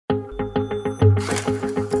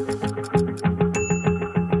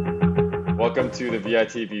Welcome to the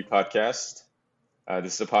VITV podcast.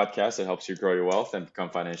 This is a podcast that helps you grow your wealth and become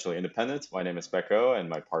financially independent. My name is Beko and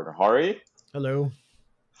my partner Hari. Hello.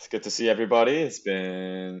 It's good to see everybody. It's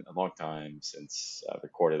been a long time since we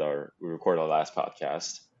recorded our last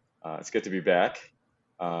podcast. It's good to be back.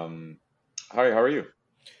 Hari, how are you?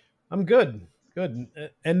 I'm good. Good.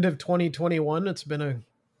 End of 2021. It's been a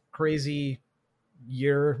crazy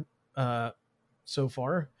year so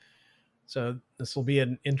far. So this will be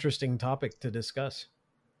an interesting topic to discuss.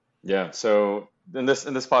 Yeah. So in this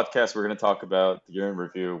podcast, we're going to talk about the year in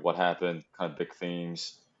review, what happened, kind of big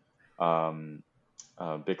themes,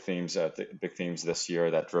 big themes this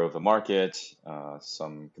year that drove the market,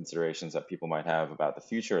 some considerations that people might have about the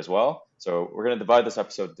future as well. So we're going to divide this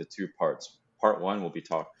episode into two parts. Part one, we'll be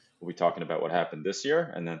talking about what happened this year,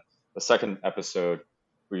 and then the second episode,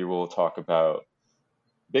 we will talk about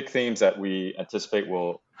big themes that we anticipate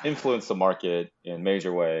will influence the market in a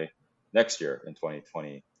major way next year in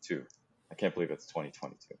 2022. I can't believe it's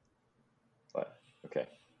 2022. But okay.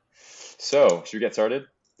 So should we get started?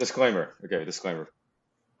 Disclaimer. Okay, disclaimer.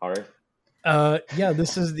 All right. Yeah,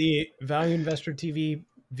 this is the Value Investor TV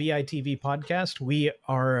VITV podcast. We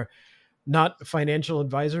are not financial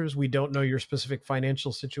advisors. We don't know your specific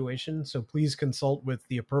financial situation, so please consult with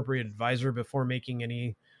the appropriate advisor before making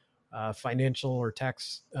any financial or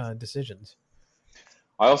tax decisions.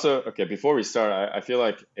 Before we start, I feel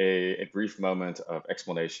like a brief moment of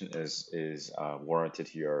explanation is warranted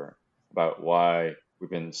here about why we've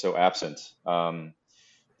been so absent.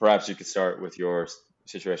 Perhaps you could start with your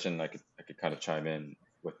situation. I could kind of chime in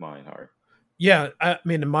with mine, Hari. Yeah, I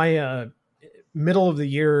mean, in my middle of the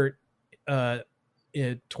year,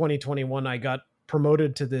 in 2021, I got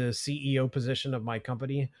promoted to the CEO position of my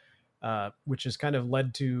company, which has kind of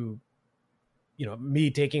led to, me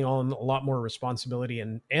taking on a lot more responsibility,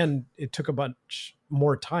 and it took a bunch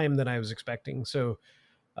more time than I was expecting. So,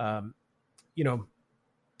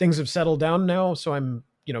 things have settled down now. So I'm,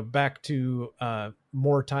 back to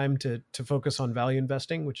more time to focus on value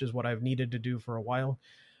investing, which is what I've needed to do for a while.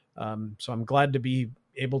 So I'm glad to be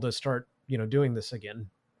able to start, doing this again.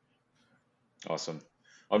 Awesome.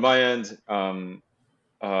 On my end, Hari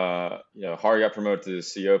got promoted to the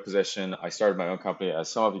CEO position. I started my own company, as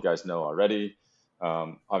some of you guys know already.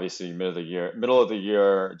 Obviously, middle of the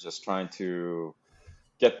year, just trying to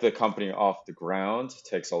get the company off the ground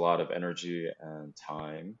takes a lot of energy and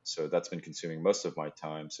time. So that's been consuming most of my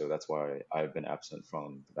time. So that's why I've been absent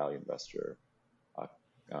from the Value Investor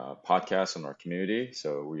podcast in our community.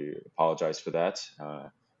 So we apologize for that.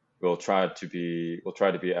 We'll try to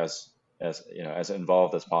be as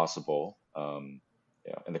involved as possible,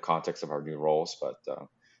 in the context of our new roles. But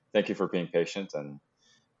thank you for being patient, and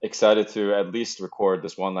excited to at least record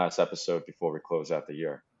this one last episode before we close out the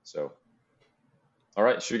year. So, all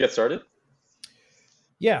right, should we get started?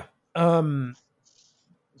 Yeah.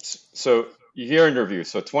 So year in review.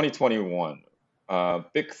 So 2021,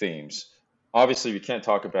 big themes. Obviously, we can't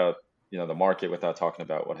talk about the market without talking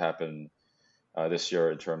about what happened this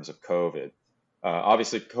year in terms of COVID.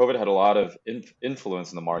 Obviously, COVID had a lot of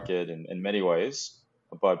influence in the market in many ways.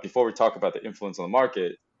 But before we talk about the influence on the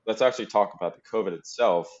market, let's actually talk about the COVID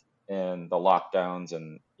itself and the lockdowns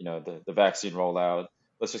and the vaccine rollout.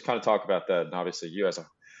 Let's just kind of talk about that. And obviously, you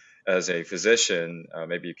as a physician,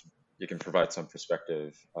 maybe you can provide some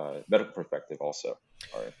perspective, medical perspective also.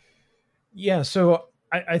 All right. Yeah. So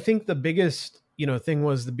I think the biggest thing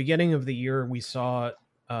was the beginning of the year. We saw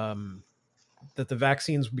that the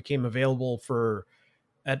vaccines became available for.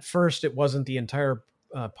 At first, it wasn't the entire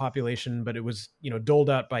population, but it was doled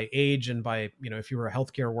out by age and by if you were a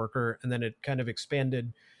healthcare worker, and then it kind of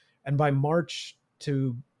expanded. And by March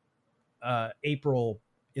to April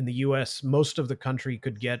in the U.S., most of the country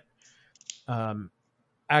could get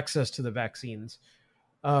access to the vaccines.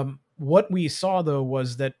 What we saw though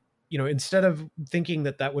was that instead of thinking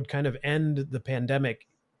that would kind of end the pandemic,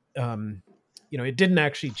 it didn't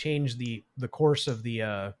actually change the course of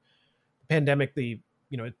the pandemic.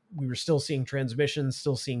 We were still seeing transmissions,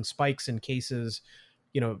 still seeing spikes in cases,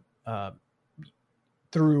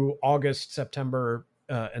 through August, September,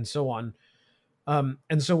 and so on.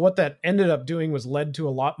 And so what that ended up doing was led to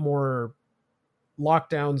a lot more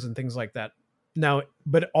lockdowns and things like that. Now,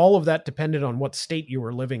 but all of that depended on what state you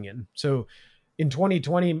were living in. So in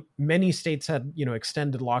 2020, many states had,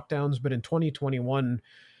 extended lockdowns, but in 2021,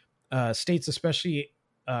 states, especially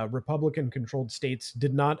Republican controlled states,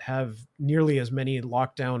 did not have nearly as many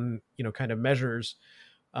lockdown, kind of measures.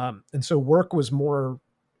 And so work was more,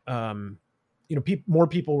 more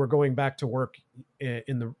people were going back to work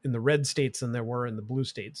in the red states than there were in the blue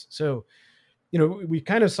states. So, we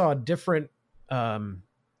kind of saw a different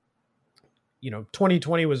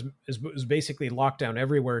 2020 was basically lockdown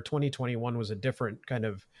everywhere. 2021 was a different kind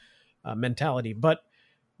of mentality. But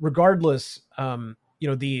regardless,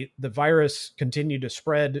 the virus continued to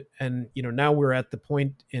spread, and now we're at the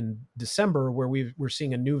point in December where we're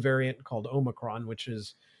seeing a new variant called Omicron, which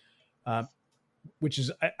is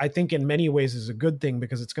I think in many ways is a good thing,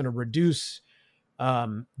 because it's going to reduce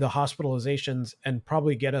the hospitalizations and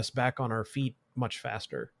probably get us back on our feet much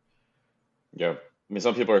faster. Yeah. I mean,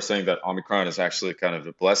 some people are saying that Omicron is actually kind of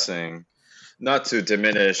a blessing, not to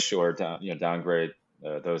diminish or downgrade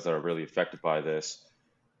those that are really affected by this,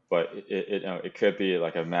 but it could be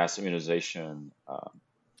like a mass immunization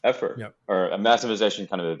effort, Yep. or a mass immunization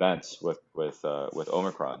kind of event with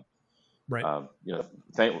Omicron. Right.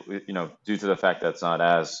 Due to the fact that it's not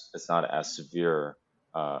as severe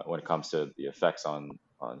when it comes to the effects on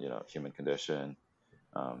human condition.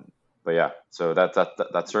 But yeah, so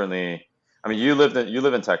that certainly. I mean, you live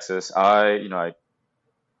in Texas. I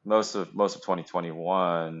most of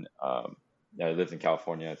 2021. I lived in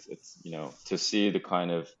California. It's to see the kind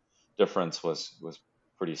of difference was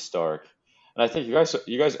pretty stark. And I think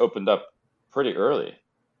you guys opened up pretty early.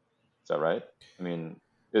 Is that right? I mean,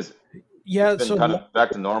 it's Yeah. been So, kind of back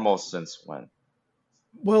to normal since when?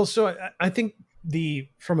 well, so I think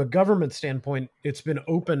from a government standpoint, it's been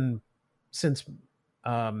open since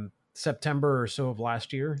September or so of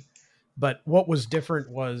last year. But what was different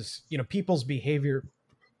was, people's behavior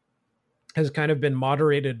has kind of been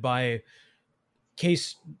moderated by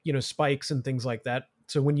case, spikes and things like that.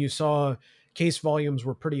 So when you saw case volumes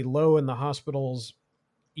were pretty low in the hospitals,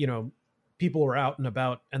 people were out and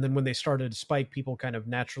about. And then when they started to spike, people kind of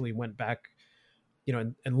naturally went back,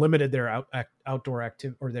 and limited their outdoor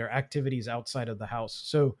active or their activities outside of the house.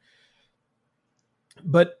 So,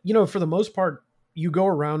 but, for the most part, you go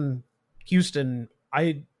around Houston,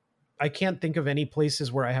 I can't think of any places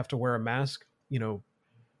where I have to wear a mask, to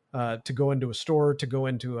go into a store, to go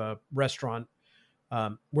into a restaurant.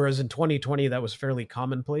 Whereas in 2020, that was fairly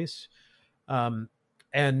commonplace.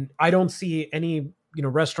 And I don't see any,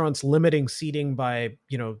 restaurants limiting seating by,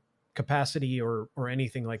 capacity or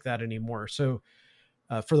anything like that anymore. So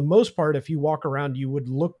for the most part, if you walk around, it would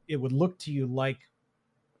look to you like,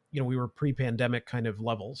 we were pre-pandemic kind of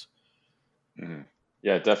levels. Mhm.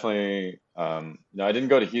 Yeah, definitely. I didn't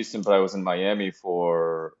go to Houston, but I was in Miami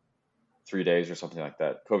for 3 days or something like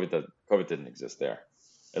that. COVID didn't exist there.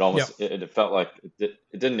 It felt like it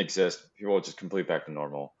didn't exist. People were just completely back to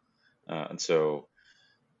normal, and so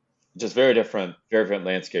just very different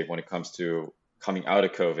landscape when it comes to coming out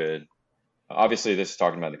of COVID. Obviously, this is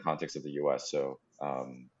talking about the context of the U.S. So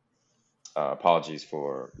apologies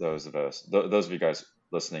for those of you guys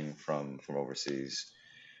listening from overseas.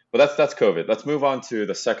 But that's COVID. Let's move on to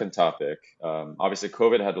the second topic. Obviously,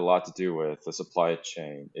 COVID had a lot to do with the supply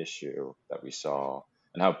chain issue that we saw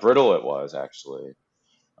and how brittle it was, actually.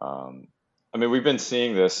 I mean, we've been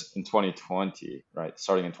seeing this in 2020, right?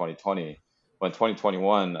 Starting in 2020. But in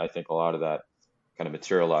 2021, I think a lot of that kind of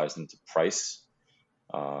materialized into price,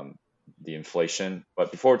 the inflation.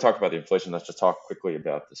 But before we talk about the inflation, let's just talk quickly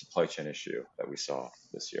about the supply chain issue that we saw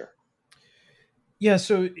this year. Yeah,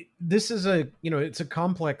 so this is it's a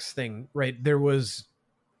complex thing, right? There was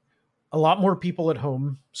a lot more people at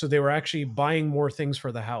home, so they were actually buying more things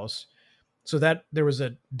for the house. So that there was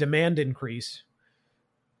a demand increase,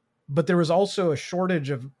 but there was also a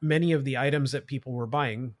shortage of many of the items that people were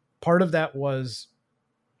buying. Part of that was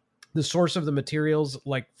the source of the materials,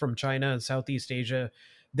 like from China and Southeast Asia.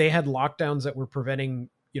 They had lockdowns that were preventing,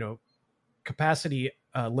 capacity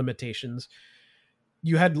limitations.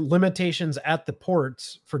 You had limitations at the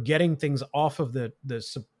ports for getting things off of the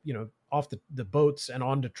boats and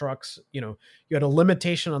onto trucks. You had a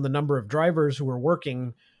limitation on the number of drivers who were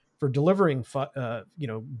working for delivering,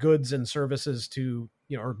 goods and services to,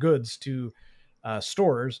 or goods to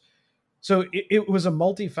stores. So it was a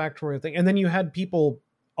multifactorial thing. And then you had people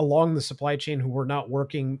along the supply chain who were not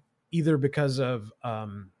working either because of,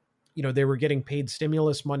 they were getting paid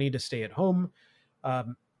stimulus money to stay at home.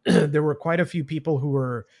 There were quite a few people who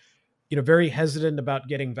were, very hesitant about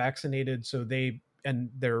getting vaccinated. So they and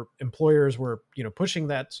their employers were, pushing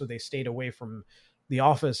that. So they stayed away from the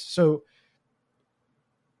office. So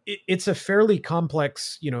it's a fairly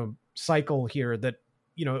complex, cycle here that,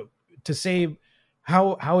 to say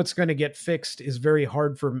how it's going to get fixed is very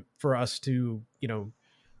hard for us to,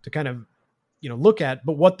 to kind of, look at.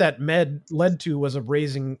 But what that led to was a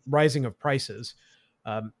rising of prices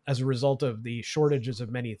as a result of the shortages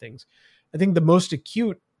of many things. I think the most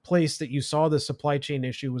acute place that you saw the supply chain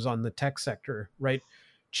issue was on the tech sector, right?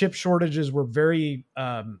 Chip shortages were very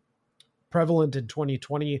prevalent in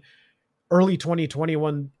 2020. early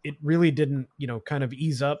 2021, it really didn't, kind of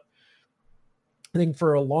ease up. I think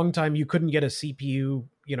for a long time you couldn't get a CPU,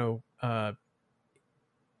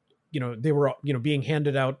 they were, being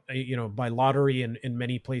handed out, by lottery in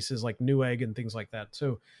many places like Newegg and things like that.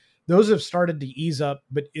 So those have started to ease up,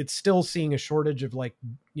 but it's still seeing a shortage of like,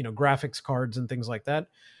 graphics cards and things like that.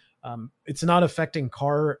 It's not affecting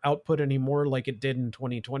car output anymore like it did in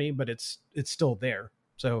 2020, but it's still there.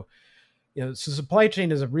 So, so supply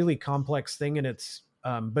chain is a really complex thing, and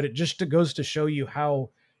but it just goes to show you how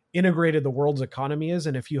integrated the world's economy is.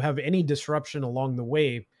 And if you have any disruption along the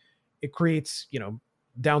way, it creates,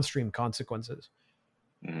 downstream consequences.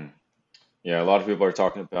 Mm-hmm. Yeah, a lot of people are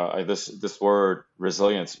talking about this word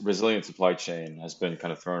resilience. Resilient supply chain has been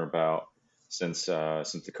kind of thrown about since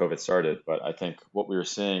the COVID started. But I think what we were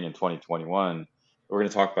seeing in 2021, we're going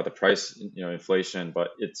to talk about the price, inflation, but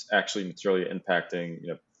it's actually materially impacting,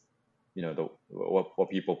 the what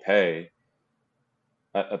people pay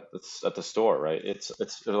at the store, right? It's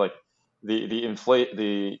sort of like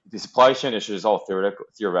the supply chain issue is all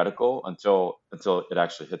theoretical until it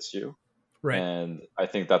actually hits you. Right. And I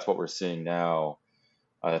think that's what we're seeing now.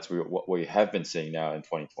 What we have been seeing now in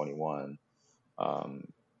 2021.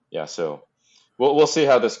 Yeah, so we'll see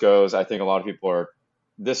how this goes. I think a lot of people are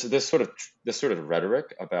this sort of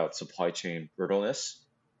rhetoric about supply chain brittleness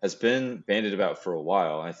has been bandied about for a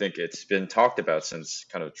while. I think it's been talked about since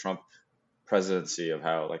kind of Trump presidency of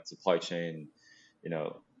how like supply chain,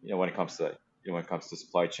 when it comes to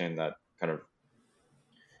supply chain that kind of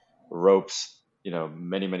ropes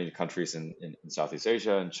many countries in Southeast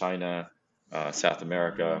Asia and China, South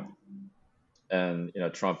America, and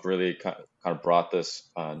Trump really kind of brought this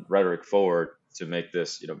rhetoric forward to make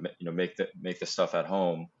this make this stuff at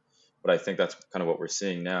home. But I think that's kind of what we're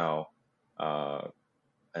seeing now,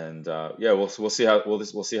 and yeah, we'll see how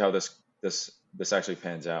we'll see how this actually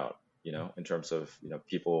pans out. In terms of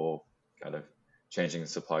people kind of changing the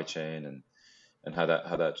supply chain and how that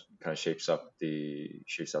kind of shapes up the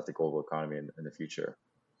global economy in the future.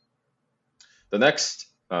 The next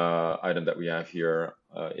item that we have here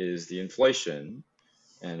is the inflation,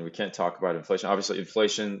 and we can't talk about inflation. Obviously,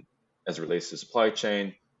 inflation as it relates to supply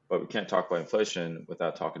chain, but we can't talk about inflation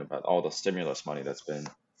without talking about all the stimulus money that's been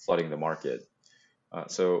flooding the market.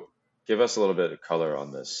 So, give us a little bit of color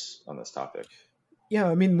on this topic. Yeah,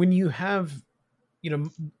 I mean, when you have,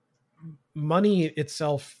 money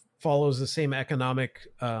itself follows the same economic,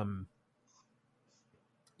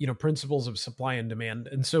 principles of supply and demand.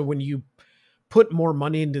 And so when you put more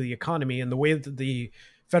money into the economy, and the way that the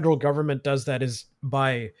federal government does that is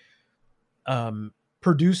by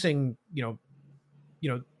producing,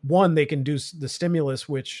 one, they can do the stimulus,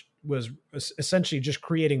 which was essentially just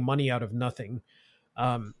creating money out of nothing,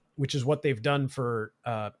 which is what they've done for,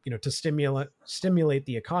 to stimulate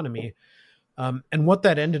the economy. And what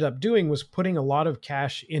that ended up doing was putting a lot of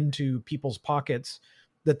cash into people's pockets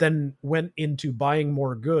that then went into buying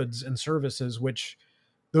more goods and services, which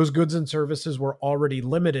those goods and services were already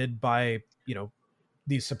limited by,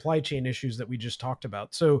 these supply chain issues that we just talked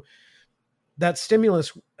about. So that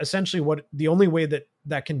stimulus, essentially the only way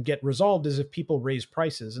that can get resolved is if people raise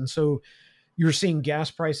prices. And so you're seeing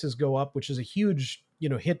gas prices go up, which is a huge,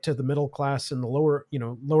 hit to the middle class and the lower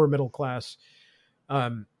middle class.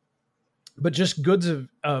 But just goods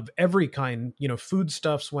of every kind,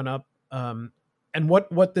 foodstuffs went up. And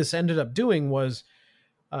what this ended up doing was,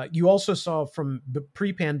 you also saw from the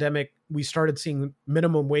pre-pandemic, we started seeing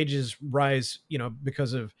minimum wages rise,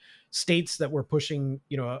 because of states that were pushing,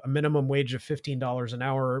 a minimum wage of $15 an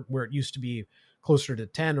hour, where it used to be closer to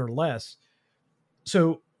 10 or less.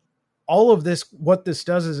 So all of this, what this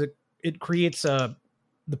does is it creates the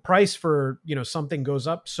price for, something goes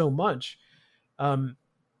up so much,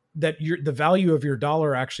 that the value of your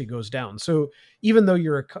dollar actually goes down. So even though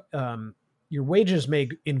your wages may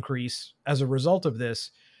increase as a result of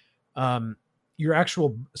this, your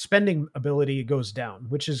actual spending ability goes down,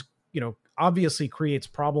 which is, obviously creates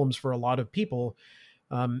problems for a lot of people.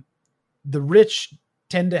 The rich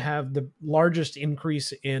tend to have the largest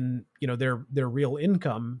increase in, their real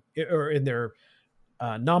income, or in their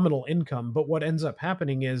nominal income. But what ends up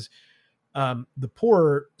happening is, the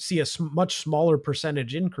poor see a much smaller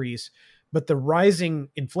percentage increase, but the rising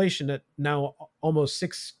inflation at now almost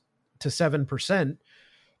 6 to 7%,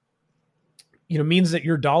 means that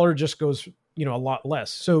your dollar just goes, a lot less.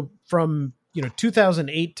 So from,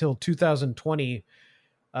 2008 till 2020,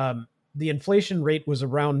 the inflation rate was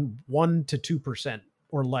around 1 to 2%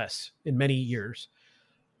 or less in many years.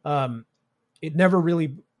 It never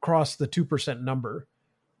really crossed the 2% number.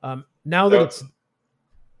 Now that it's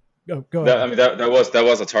Go That ahead. I mean that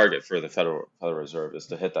was a target for the Federal Reserve, is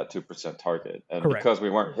to hit that 2% target, and Correct. because we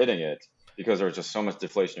weren't hitting it, because there was just so much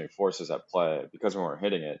deflationary forces at play, because we weren't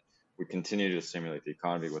hitting it, we continue to stimulate the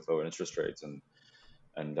economy with low interest rates and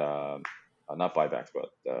not buybacks, but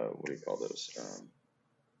what do you call those?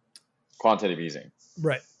 Quantitative easing.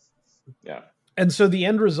 Right. Yeah. And so the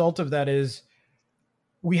end result of that is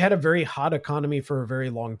we had a very hot economy for a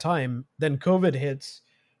very long time. Then COVID hits,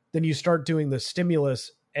 then you start doing the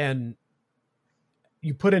stimulus and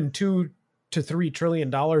you put in $2 to $3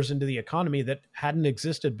 trillion into the economy that hadn't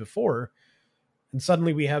existed before. And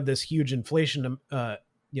suddenly we have this huge inflation,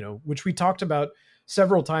 which we talked about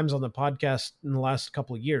several times on the podcast in the last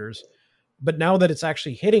couple of years. But now that it's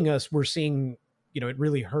actually hitting us, we're seeing, it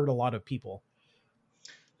really hurt a lot of people.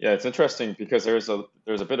 Yeah, it's interesting because there's a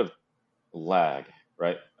bit of lag,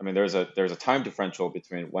 right? I mean, there's a time differential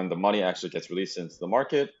between when the money actually gets released into the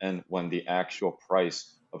market and when the actual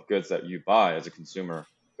price of goods that you buy as a consumer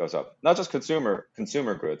goes up. Not just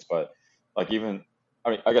consumer goods, but like even I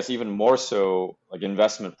mean, I guess even more so like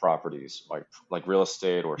investment properties, like real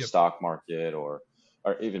estate or Yep. stock market or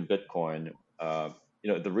even Bitcoin.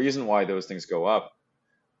 The reason why those things go up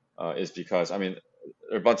is because I mean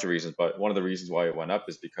there are a bunch of reasons, but one of the reasons why it went up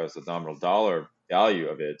is because the nominal dollar value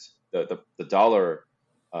of it, the dollar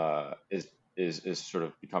is sort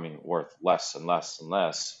of becoming worth less and less and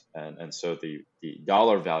less, and so the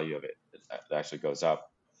dollar value of it actually goes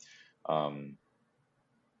up. Um,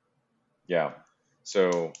 yeah,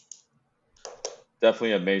 so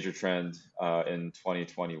definitely a major trend in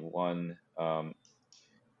 2021.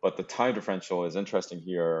 But the time differential is interesting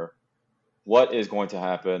here. What is going to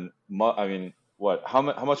happen? I mean, how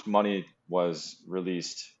much money was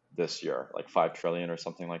released this year? Like 5 trillion or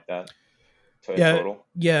something like that in Yeah. total?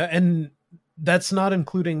 Yeah. And that's not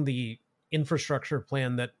including the infrastructure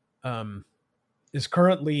plan that is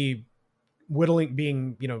currently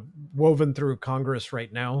being, woven through Congress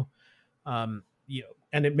right now.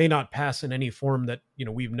 And it may not pass in any form that,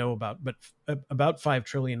 we know about, but about 5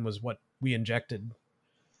 trillion was what we injected.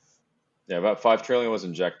 Yeah, about 5 trillion was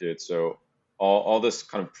injected. So all this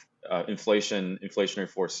kind of inflationary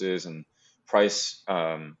forces and prices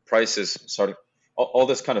starting, all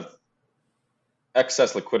this kind of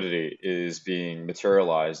excess liquidity is being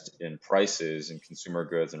materialized in prices in consumer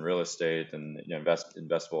goods and real estate and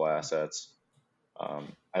investable assets.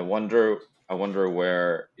 I wonder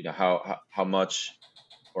where how much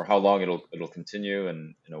or how long it'll continue,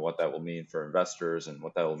 and what that will mean for investors and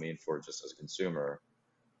what that will mean for just as a consumer.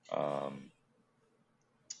 Um,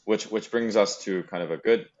 which brings us to kind of a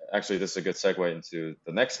good, actually this is a good segue into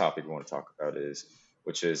the next topic we want to talk about,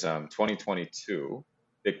 which is 2022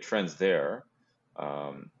 big trends there.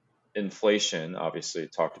 Inflation obviously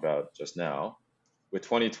talked about just now. With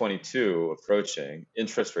 2022 approaching,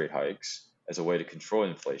 interest rate hikes as a way to control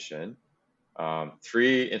inflation.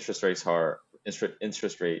 Three interest rate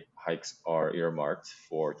hikes are earmarked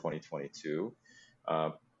for 2022.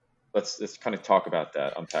 Let's kind of talk about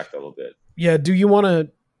that, unpack that a little bit. Yeah. Do you want to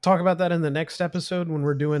talk about that in the next episode when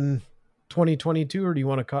we're doing 2022, or do you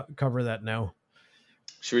want to cover that now?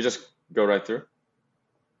 Should we just go right through?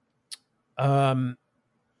 Or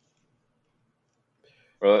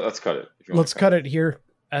let's cut it. If you let's cut it here,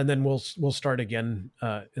 and then we'll start again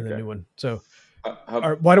in the new one. So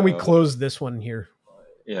why don't we close this one here?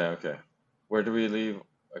 Yeah. Okay. Where do we leave?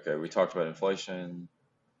 Okay. We talked about inflation.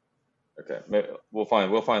 Okay. We'll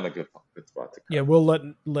find a good spot to cut. Yeah. We'll let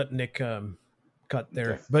Nick cut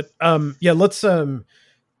there. Okay. But yeah, let's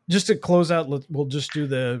just to close out, we'll just do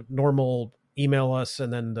the normal email us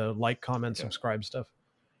and then the like, comment, subscribe stuff.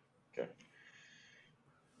 Okay.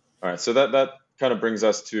 All right. So that kind of brings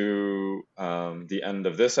us to the end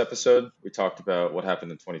of this episode. We talked about what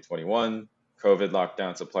happened in 2021, COVID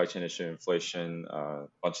lockdown, supply chain issue, inflation, a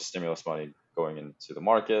bunch of stimulus money going into the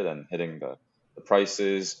market and hitting the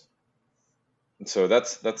prices. And so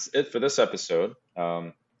that's it for this episode.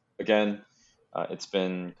 Again, it's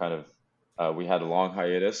been kind of, we had a long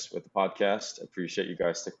hiatus with the podcast. I appreciate you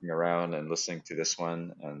guys sticking around and listening to this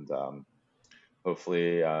one. And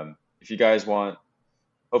hopefully, if you guys want,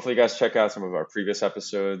 hopefully you guys check out some of our previous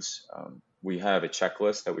episodes. We have a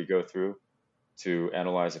checklist that we go through to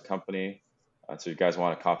analyze a company. So if you guys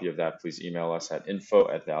want a copy of that, please email us at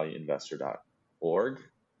info@valueinvestor.org,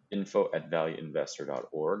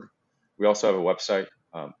 info@valueinvestor.org. We also have a website,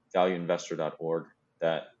 valueinvestor.org,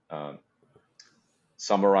 that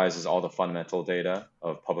summarizes all the fundamental data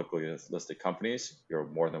of publicly listed companies. You're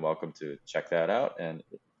more than welcome to check that out. And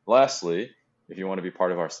lastly, if you want to be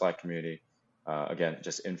part of our Slack community, again,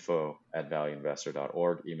 just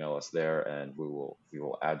info@valueinvestor.org. Email us there, and we will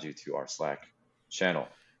add you to our Slack channel.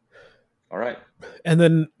 All right. And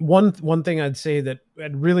then one thing I'd say that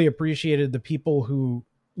I'd really appreciated the people who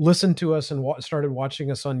listened to us and started watching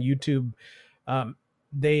us on YouTube.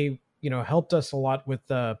 They helped us a lot with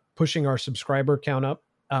pushing our subscriber count up,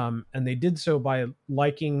 and they did so by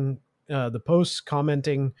liking the posts,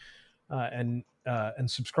 commenting, and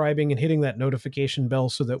subscribing and hitting that notification bell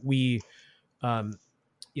so that we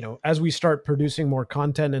as we start producing more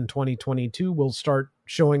content in 2022, we'll start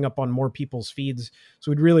showing up on more people's feeds.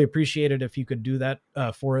 So we'd really appreciate it if you could do that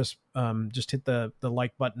for us. Just hit the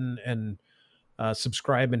like button and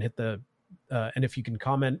subscribe, and hit the and if you can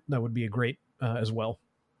comment, that would be a great as well.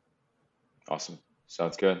 Awesome.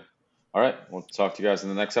 Sounds good. All right. We'll talk to you guys in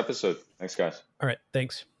the next episode. Thanks, guys. All right.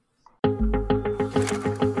 Thanks.